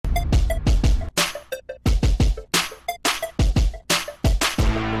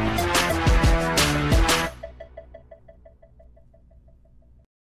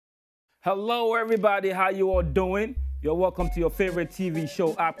Hello everybody, how you all doing? You're welcome to your favorite TV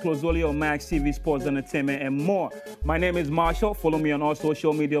show, UPCLOSE, only on Max TV, Sports, Entertainment, and more. My name is Marshall. Follow me on all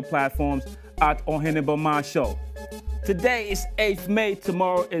social media platforms at Oheneba Marshall. Today is 8th May.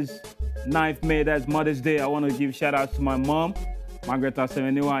 Tomorrow is 9th May. That's Mother's Day. I want to give shout outs to my mom, Margaret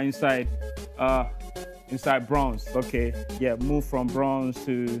Asemeniwa, inside Bronx. Okay, yeah, moved from Bronx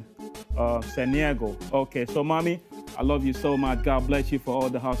to San Diego. Okay, so mommy, I love you so much. God bless you for all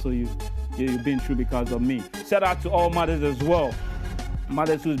the hustle you've been through because of me. Shout out to all mothers as well.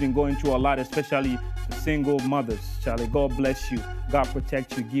 Mothers who's been going through a lot, especially the single mothers. Charlie, God bless you. God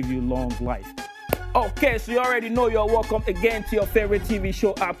protect you, give you long life. Okay, so you already know you're welcome again to your favorite TV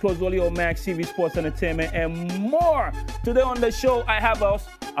show, UPCLOSE, only on Max TV, Sports, Entertainment, and more. Today on the show, I have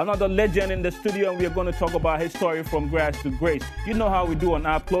another legend in the studio, and we're going to talk about his story from grass to grace. You know how we do on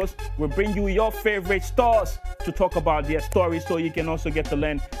UPCLOSE. We bring you your favorite stars to talk about their story, so you can also get to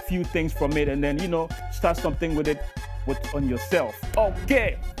learn a few things from it, and then, you know, start something with it on yourself.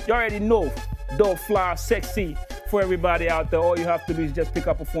 Okay, you already know, dope, fly, sexy. For everybody out there, all you have to do is just pick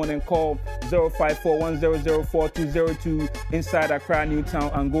up a phone and call 054-100-4202 inside Accra, Newtown,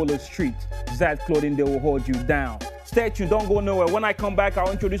 Angola Street. Zad Clothing, they will hold you down. Stay tuned, don't go nowhere. When I come back,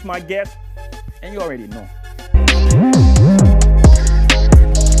 I'll introduce my guest, and you already know.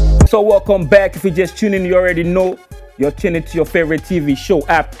 So welcome back. If you just tune in, you already know. You're tuning to your favorite TV show,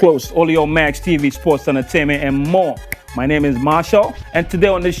 UPCLOSE, only on Max TV, Sports, Entertainment, and more. My name is Marshall, and today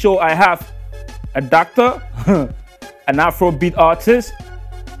on the show, I have a doctor, an Afrobeat artist,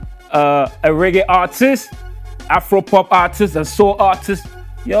 a reggae artist, Afro-pop artist, a soul artist.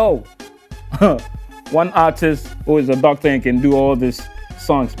 Yo, one artist who is a doctor and can do all these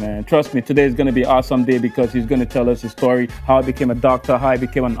songs, man. Trust me, today is going to be an awesome day because he's going to tell us his story, how he became a doctor, how he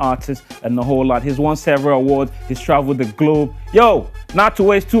became an artist, and a whole lot. He's won several awards. He's traveled the globe. Yo, not to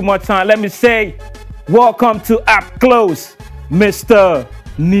waste too much time, let me say, welcome to UPCLOSE, Mr.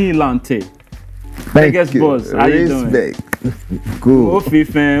 KNII LANTE. Thank you. Boss, how you doing? Good.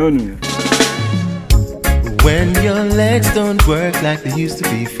 When your legs don't work like they used to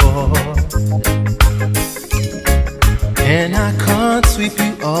before, and I can't sweep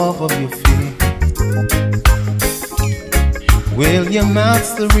you off of your feet, will your mouth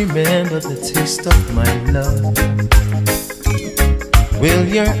still remember the taste of my love? Will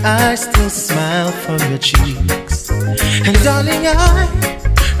your eyes still smile from your cheeks? And darling, I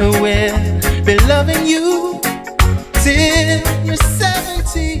will be loving you till you're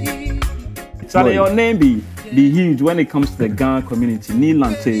 70. So your name be huge when it comes to the Ghana community. KNII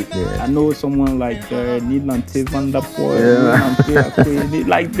LANTE. Yeah. I know someone like KNII LANTE, Vanderpool, yeah.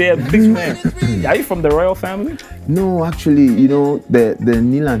 Like they're big men. Are you from the royal family? No, actually, you know, the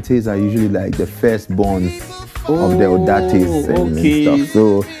KNII LANTEs are usually like the firstborn of the Odates and stuff.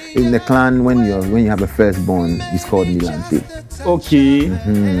 So in the clan, when you have a firstborn, it's called KNII LANTE. Okay.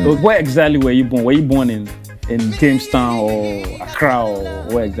 So where exactly were you born? Were you born in Jamestown or Accra or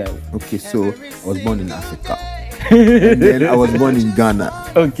where exactly? Okay, so I was born in Africa. And then I was born in Ghana.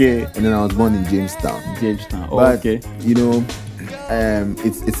 Okay. And then I was born in Jamestown. Oh, but, okay. You know,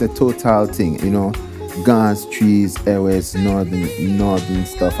 it's a total thing, you know. Ghana's trees, airways, northern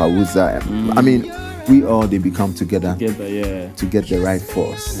stuff, Awuza. I mean, we all they become together yeah, to get the right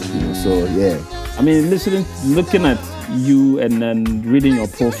force. You know, so yeah. I mean, looking at you and then reading your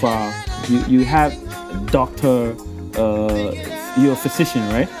profile, you have a doctor, you're a physician,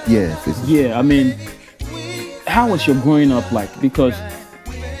 right? Yeah, physician. Yeah, I mean, how was your growing up like? Because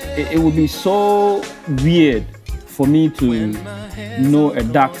it would be so weird for me to know a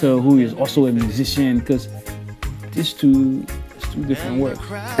doctor who is also a musician, because these two different works.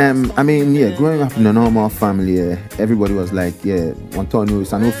 I mean, yeah, growing up in a normal family, everybody was like, yeah, one time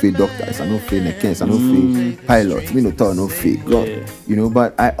it's an no-fee doctor, it's an no-fee mechanic, it's an no-fee pilot, me no talk no-fee, you know.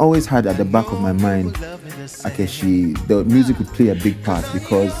 But I always had at the back of my mind, okay, the music would play a big part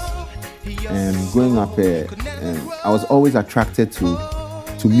because growing up, I was always attracted to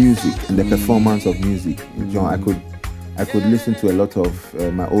music and the performance of music. You know, I could listen to a lot of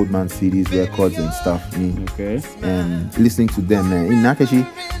my old man CDs, records and stuff. And listening to them, in Nakashi,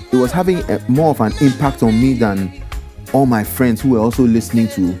 it was having more of an impact on me than all my friends who were also listening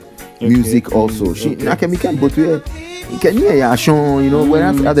to music. Also, you know,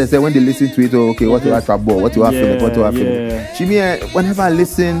 whereas others say when they listen to it, okay, what do I trouble, what do I feel, what do I feel? Whenever I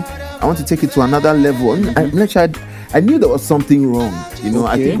listen, I want to take it to another level. I knew there was something wrong. You know,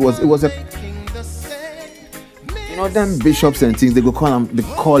 I think it was a. You know, them bishops and things, they go call them the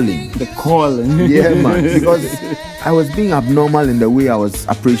calling. The calling. Yeah, man. Because I was being abnormal in the way I was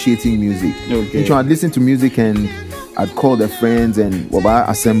appreciating music. Okay. You know, I'd listen to music and I'd call the friends and I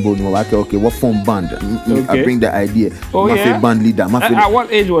assemble. Okay, what form band? I bring the idea. Oh, yeah? Band leader. At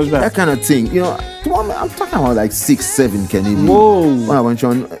what age was that? That kind of thing. You know, I'm talking about like 6, 7, can it be? Whoa. When I went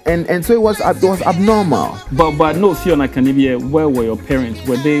on, and so it was abnormal. But no, Fiona, can it be? Where were your parents?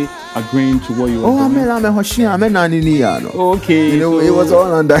 Were they agreeing to what you were doing? Okay. You know, it was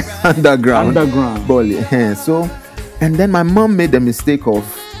all underground. Underground. So, and then my mom made the mistake of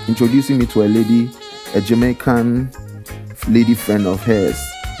introducing me to a lady, a Jamaican lady friend of hers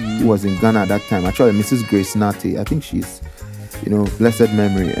who was in Ghana at that time. Actually, Mrs. Grace Nate. I think she's, blessed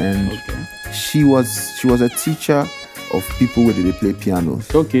memory. And she was a teacher of people where they play pianos.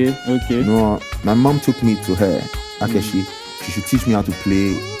 Okay. You know, my mom took me to her. Okay, she should teach me how to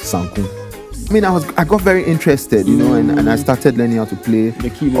play sanku. I mean, I got very interested, and I started learning how to play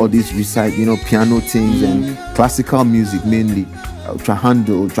all these piano things and classical music mainly. Ultra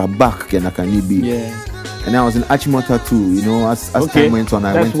handle, ultra back, and and I was in Achimota too, as time went on,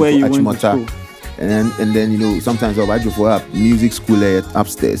 I went to Achimota. And then sometimes I would go for music school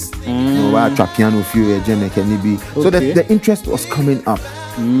upstairs. I try piano few so the interest was coming up.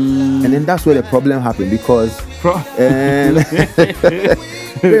 And then that's where the problem happened because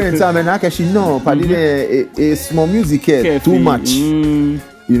parents, I mean, actually no, it's small music here too much.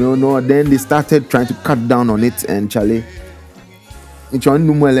 Then they started trying to cut down on it, and Charlie, it's on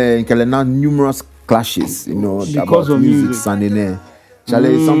numerous clashes, because about of music sounding there.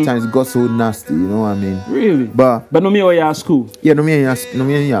 Charlie, sometimes it got so nasty, what I mean? Really? But no me or school? Yeah, no me in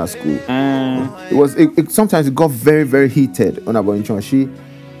school. It sometimes it got very, very heated on about she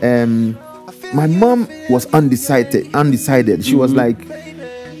my mom was undecided. She was like,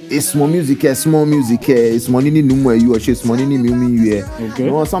 it's small music, it's money number you or she's money you.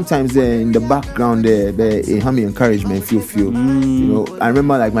 Sometimes in the background there me encouragement feel. I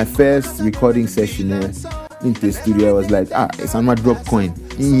remember like my first recording session into the studio, I was like, it's on my drop coin.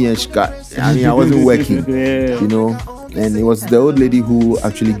 I mean, I wasn't working, and it was the old lady who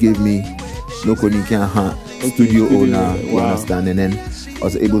actually gave me studio owner, you understand, and then I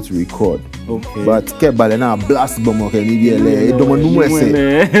was able to record. But Kebalena blast bomb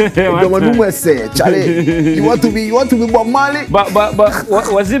Charlie, you want to be Bob Marley? But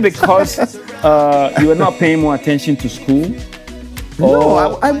was it because you were not paying more attention to school?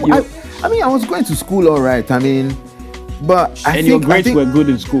 No, I mean, I was going to school all right. I mean, but I think your grades were good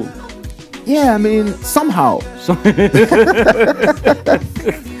in school. Yeah, I mean, somehow.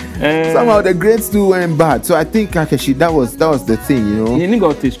 Somehow the grades too weren't bad. So I think actually that was the thing, You didn't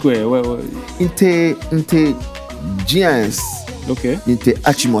go to school. Where? Into GIS. Okay. Into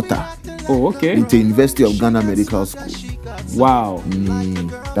Achimota. Oh, okay. Into University of Ghana Medical School. Wow.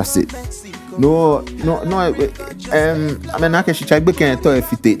 That's it. No. I mean,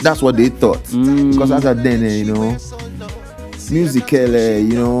 actually, that's what they thought. Because as at then, musical,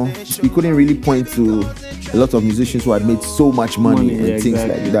 you couldn't really point to a lot of musicians who had made so much money and things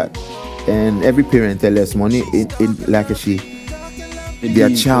like that. And every parent tells us money, their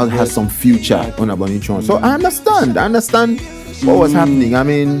child has some future on a bonito. So I understand what was happening. I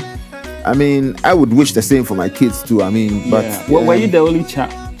mean, I would wish the same for my kids too. I mean, but were you the only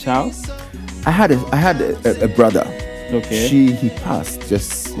child? I had a brother. Okay. He passed,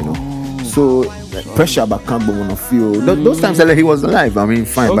 just So pressure back can't on feel. Those times he was alive. I mean,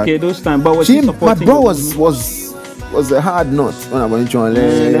 fine. Okay, those times. But was he my bro was a hard nut when I went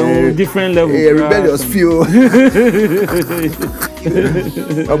to different level. Rebellious few.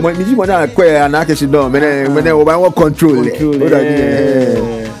 Control.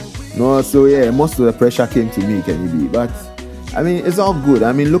 No, so most of the pressure came to me, but I mean, it's all good.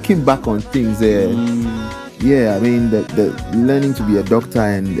 I mean, looking back on things, I mean, the learning to be a doctor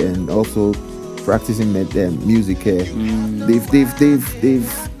and also practicing music,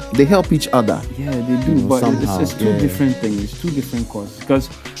 they help each other. Yeah, they do, but it's two different things, two different courses. Because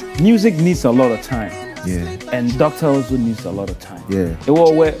music needs a lot of time. Yeah. And doctor also needs a lot of time. Yeah.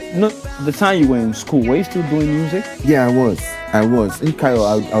 The time you were in school, were you still doing music? Yeah, I was. In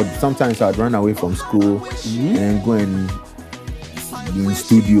Cairo, sometimes I'd run away from school and go in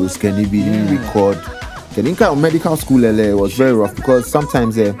studios, record. In Cairo medical school, it was very rough because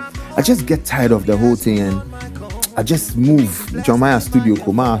sometimes I just get tired of the whole thing and I just move. Studio,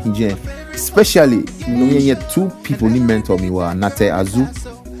 especially, two people who mentor me were Nate Azu.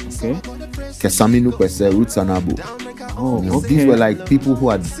 Okay. Kesaminu Kwese, Roots and Abu. These were like people who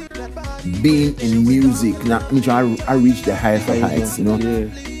had been in music. Now, I reached the highest of heights,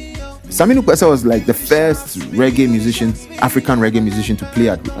 Saminu Kwese was like the first reggae musician, African reggae musician to play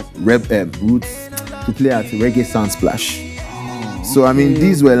at Roots, to play at Reggae Sound Splash. So I mean,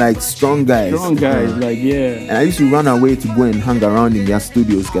 these were like strong guys. Strong guys, like yeah. And I used to run away to go and hang around in their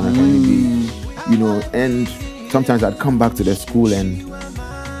studios, kind of be, you know. And sometimes I'd come back to the school and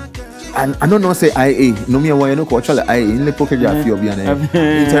I don't know, say IA. No me why you know call IA in the pocket of your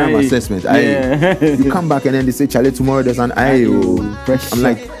interim assessment. IA. You come back and then they say, Charlie, tomorrow there's an IA. I'm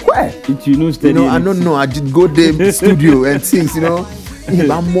like, where? You know, I don't know. I just go there in the studio and things, you know.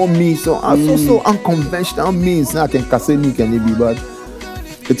 I'm more me, so I'm so unconventional means now I can be, but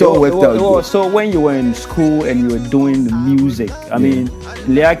it all worked out. So when you were in school and you were doing the music, I mean,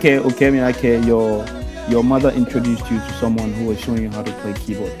 your mother introduced you to someone who was showing you how to play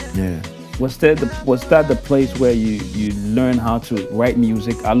keyboard. Yeah. Was that the place where you learned how to write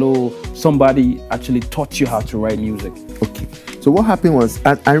music? Although somebody actually taught you how to write music. Okay. So what happened was,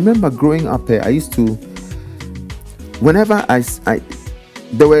 I remember growing up there, I used to, whenever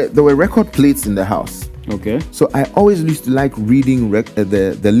there were record plates in the house. Okay. So I always used to like reading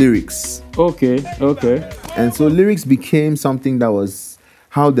the lyrics. Okay. And so lyrics became something that was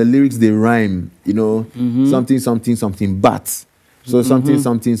how the lyrics they rhyme, you know, something, but. So something,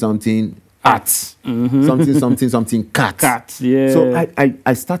 at. Something, cat. Cat, yeah. So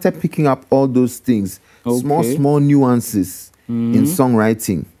I started picking up all those things, small nuances in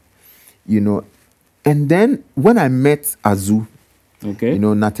songwriting, you know. And then when I met Azu, you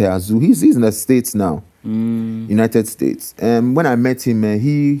know, Nate Azu, he's in the States now, United States. And when I met him,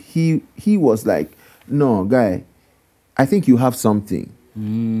 he was like, no, guy, I think you have something.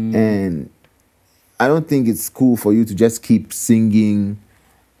 And I don't think it's cool for you to just keep singing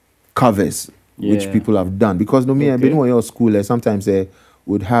covers, which people have done. Because no, me, I've been in your school, sometimes they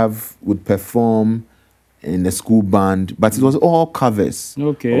would perform in the school band, but it was all covers.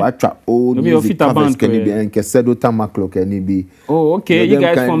 Okay. I try old music covers, can it be, and Kesedo Tamaklo can it be. Oh, okay. You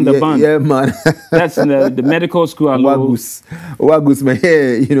guys from the band. Yeah, man. That's in the medical school. Wagus, man.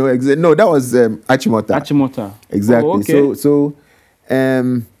 Yeah, you know, no, that was Achimota. Exactly. Oh, okay. So,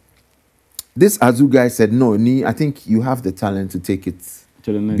 this Azu guy said, no, I think you have the talent to take it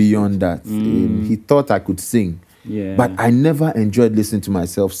to the next beyond that. He thought I could sing. Yeah. But I never enjoyed listening to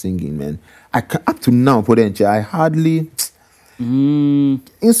myself singing, man. Up to now, I hardly in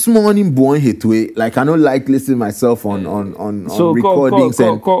morning born hit way. Like I don't like listening to myself on recordings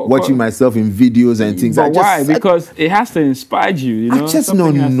and watching myself in videos and things. But why? Because it has to inspire you, you know. I just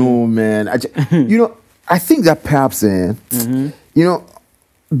don't know, man. You know, I think that perhaps you know,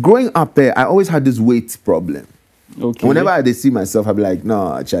 growing up there, I always had this weight problem. Okay. Whenever I see myself, I'll be like,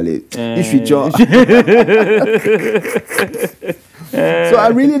 no, Charlie, you should just. So I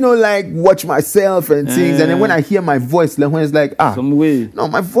really don't like watch myself and things. And then when I hear my voice, like when it's like, no,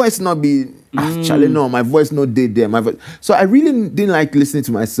 my voice not be, Charlie, no, my voice not did there. So I really didn't like listening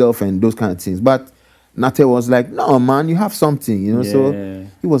to myself and those kind of things. But Nate was like, no, man, you have something, you know. Yeah. So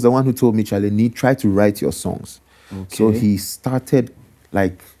he was the one who told me, Charlie, try to write your songs. Okay. So he started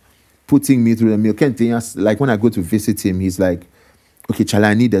like putting me through the mill. Like when I go to visit him, he's like, okay, Charlie,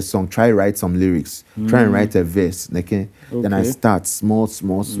 I need a song. Try write some lyrics. Try and write a verse. Okay? Then I start small.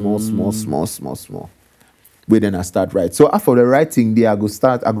 Wait, then I start write. So after the writing there, I go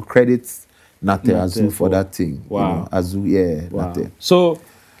credit Nate Azu for that thing. Wow. You know, Azu, yeah. Wow. Nate. So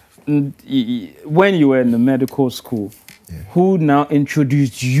when you were in the medical school, who now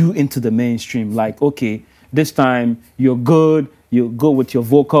introduced you into the mainstream? Like, okay, this time you're good. You go with your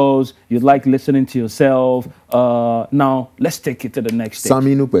vocals. You like listening to yourself. Now let's take it to the next stage.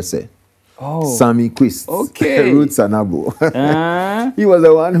 Sammy Nupese. Oh. Sammy Quist. Okay. Roots Anabo. He was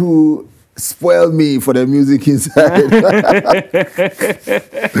the one who spoiled me for the music inside. He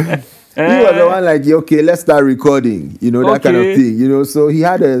was the one like, okay, let's start recording. You know, that kind of thing. You know, so he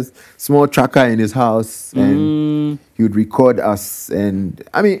had a small tracker in his house and he would record us. And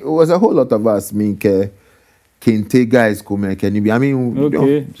I mean, it was a whole lot of us. Kente guys come and KNII. I mean,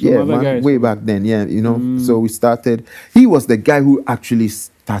 man, way back then, you know. So we started. He was the guy who actually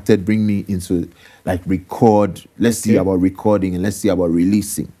started bringing me into like record. Let's see about recording and let's see about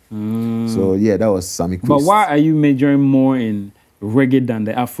releasing. So yeah, that was Sammy Quist. But why are you majoring more in reggae than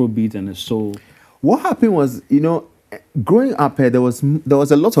the Afrobeat and the soul? What happened was, you know, growing up here, there was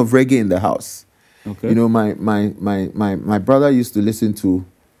a lot of reggae in the house. Okay. You know, my brother used to listen to,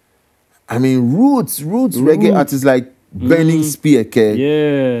 I mean, roots reggae artists like Burning Spear,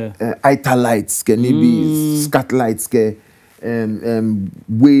 Italites, KNII, Scatlites,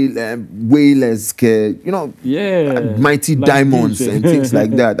 Wailers, you know, Mighty like Diamonds DJ. And things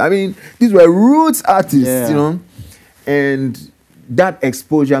like that. I mean, these were roots artists, you know, and that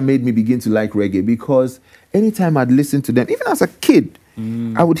exposure made me begin to like reggae because anytime I'd listen to them, even as a kid,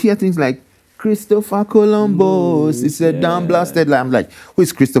 I would hear things like Christopher Columbus. It's a damn blasted lie. I'm like, who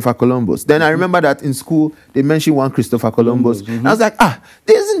is Christopher Columbus? Then I remember that in school, they mentioned one Christopher Columbus. I was like,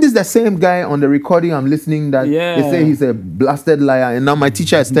 isn't this the same guy on the recording I'm listening that they say he's a blasted liar? And now my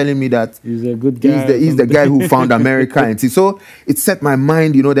teacher is telling me that he's a good guy. He's the guy who found America. And so it set my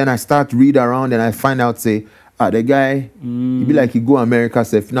mind, then I start read around and I find out, say, the guy, he be like, he go America,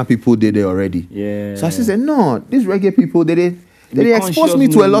 say, now people did it already. Yeah. So I said, no, these reggae people, they exposed me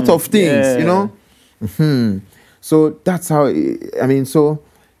to a lot of things, So that's how,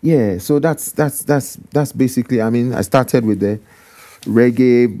 so that's basically, I started with the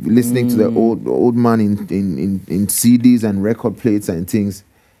reggae, listening to the old man in CDs and record plates and things.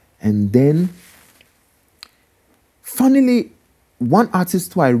 And then, funnily, one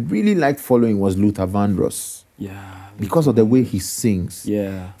artist who I really liked following was Luther Vandross. Yeah. Because of the way he sings.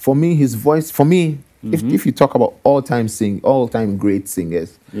 Yeah. For me, his voice, if you talk about all-time great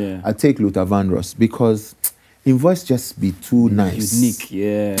singers, I take Luther Vandross because his voice just be too nice. Unique,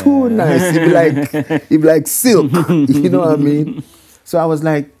 yeah. Too nice. He'd be like silk. You know what I mean? So I was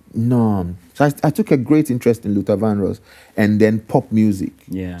like, no. So I took a great interest in Luther Vandross and then pop music.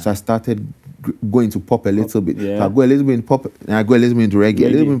 Yeah. So I started going to pop a little bit. Yeah. So I go a little bit in pop and I go a little bit into reggae. A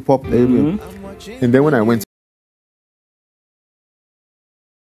little bit in pop, a little bit. And then when I went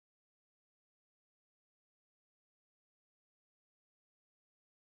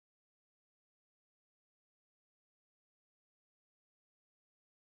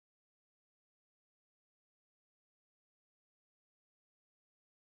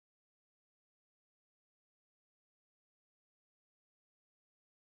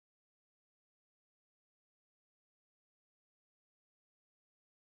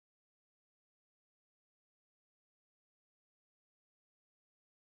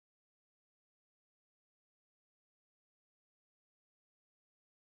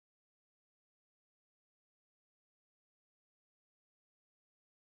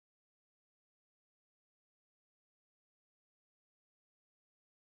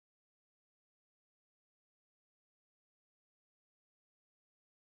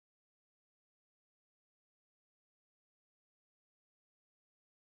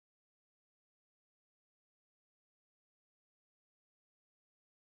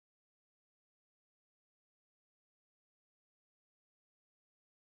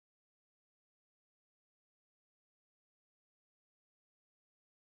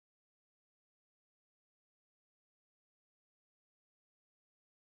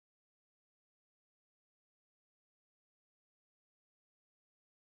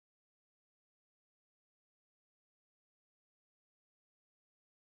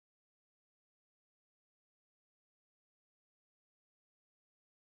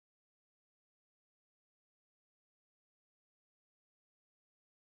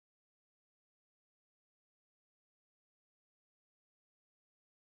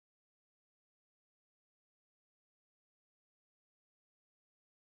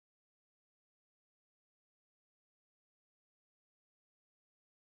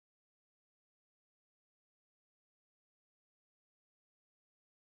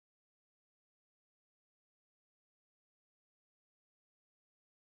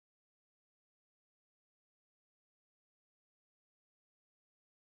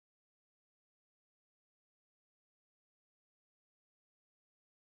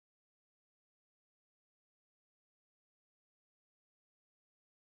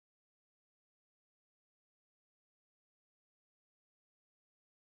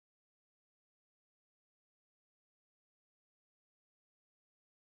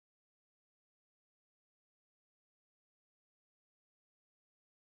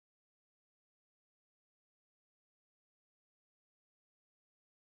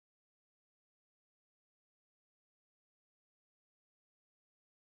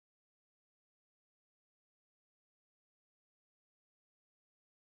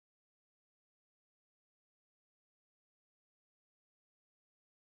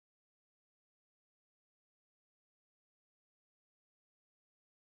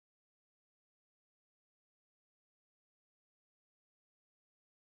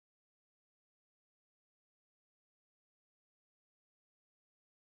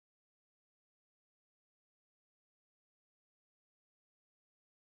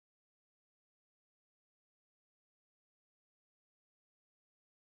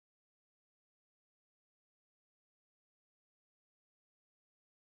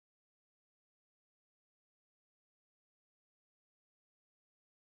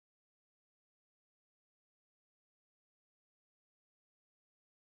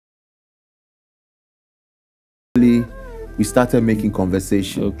we started making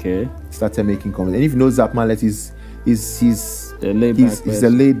conversation. Okay. Started making conversation. And if you know Zap Mallet, he's a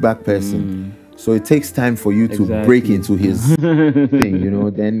laid back person. So it takes time for you to break into his thing, you know.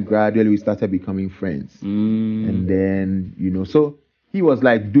 Then gradually we started becoming friends. And then, you know, so he was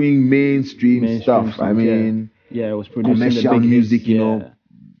like doing mainstream stuff. I mean, it was producing commercial music, you know.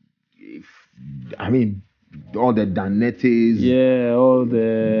 I mean, all the Danettes, all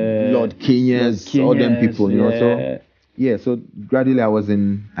the Lord Kenyas, all them people, you know. So gradually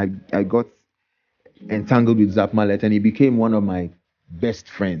I got entangled with Zap Mallet, and he became one of my best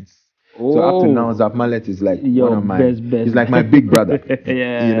friends. So up to now, Zap Mallet is like one of my best. He's like my big brother.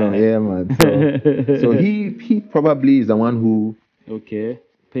 You know, man. So he probably is the one who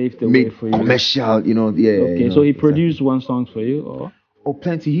paved the way for you. Commercial, you know. You know, so he produced one song for you, or? Oh,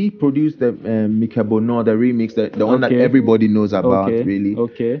 plenty. He produced the Mika Bono, the remix, the one that everybody knows about, really.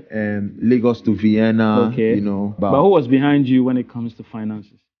 Lagos to Vienna, you know. But who was behind you when it comes to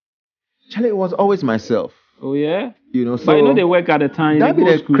finances? Charlie, it was always myself. Oh, yeah? You know, so but you know they work at a time. That'd be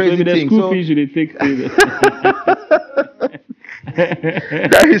the crazy thing. School fees you take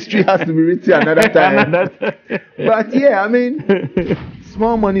that history has to be written another time. But yeah, I mean,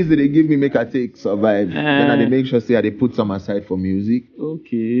 small monies that they give me make I take survive. Then they make sure say they put some aside for music.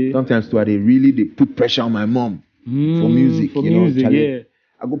 Sometimes too, they put pressure on my mom for music. You know, Charlie,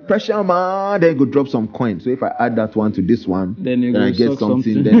 I go pressure man, then go drop some coins. So if I add that one to this one, then I get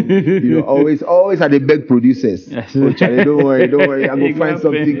something. Then you know, always at the beg producers. Oh, Charlie, don't worry. I go find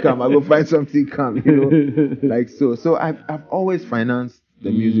something come. You know, like so. So I've always financed the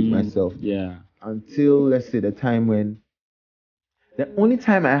music myself. Yeah. Until let's say the time when the only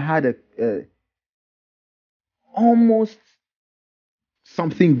time I had a almost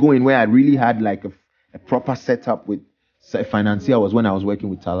something going where I really had like a proper setup with financier was when I was working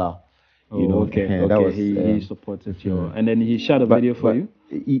with Talal. You know, that was, he supported you, and then he shot a video for you.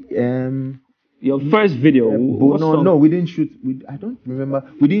 Your first video? No, we didn't shoot. I don't remember.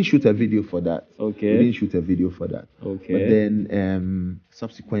 We didn't shoot a video for that. We didn't shoot a video for that. But then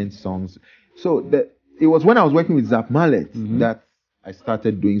subsequent songs. So it was when I was working with Zap Mallet that I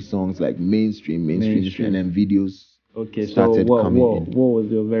started doing songs like mainstream, and then videos. Started coming in. What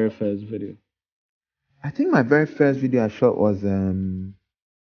was your very first video? I think my very first video I shot was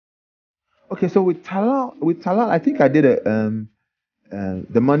so with Talal I think I did a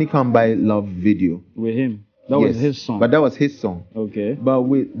The Money Can't Buy Love video with him. That was his song. But that was his song. But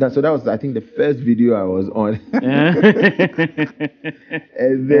that was I think the first video I was on.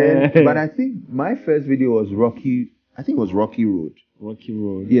 And then but I think my first video was Rocky. I think it was Rocky Road.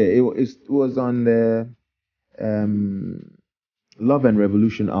 Yeah, it was on the Love and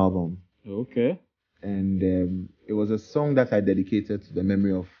Revolution album. And it was a song that I dedicated to the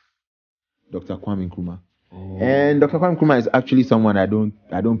memory of Dr. Kwame Nkrumah. And Dr. Kwame Nkrumah is actually someone I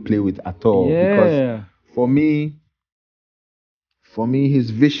don't play with at all. Because for me,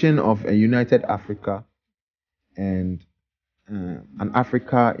 his vision of a united Africa and an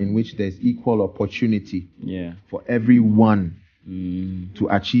Africa in which there's equal opportunity for everyone to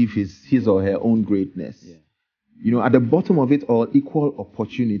achieve his or her own greatness. You know, at the bottom of it all, equal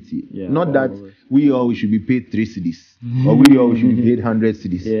opportunity. Not that we all should be paid 3 cedis or we all should be paid 100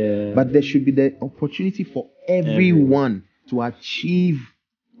 cedis. But there should be the opportunity for everyone to achieve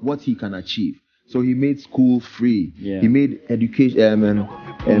what he can achieve. So he made school free. He made education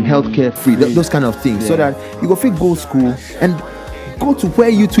and healthcare free. Those kind of things. So that you go fit go school and go to where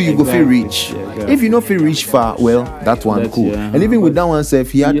you go fit reach. If you know fit reach far, well, that one cool. And even with that one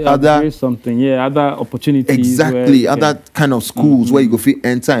self, he had other opportunities. Exactly, other kind of schools where you go fit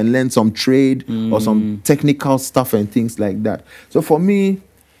enter and learn some trade or some technical stuff and things like that. So for me,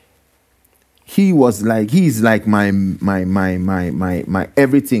 he's like my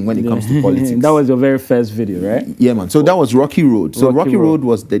everything when it comes to politics. That was your very first video, right? Yeah, man. So that was Rocky Road. So Rocky Road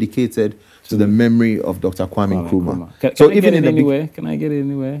was dedicated to the memory of Dr. Kwame Nkrumah. Can I get it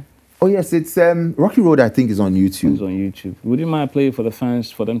anywhere? Oh yes, it's Rocky Road. I think is on YouTube. It's on YouTube. Would you mind playing for the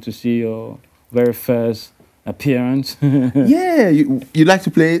fans for them to see your very first appearance? Yeah, you like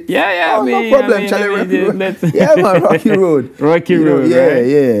to play it? Yeah. Oh, no problem, Charlie. Rocky Road. Yeah, man, Rocky Road. Rocky Road.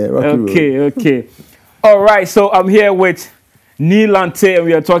 Yeah, Rocky Road. Okay. All right, so I'm here with KNII LANTE, and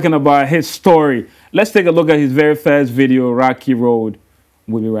we are talking about his story. Let's take a look at his very first video, Rocky Road.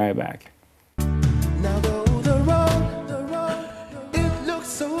 We'll be right back.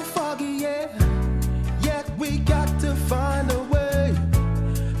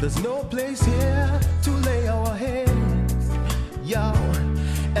 There's no place here to lay our heads, yo.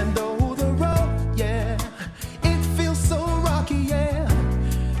 And though the road, it feels so rocky,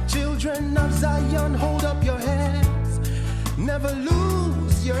 Children of Zion, hold up your heads. never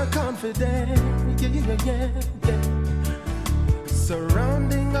lose your confidence. Yeah.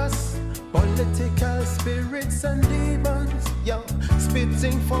 Surrounding us, political spirits and demons, yo,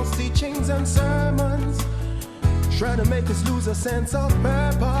 spitting false teachings and sermons, trying to make us lose a sense of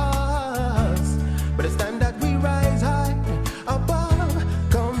purpose. But it's time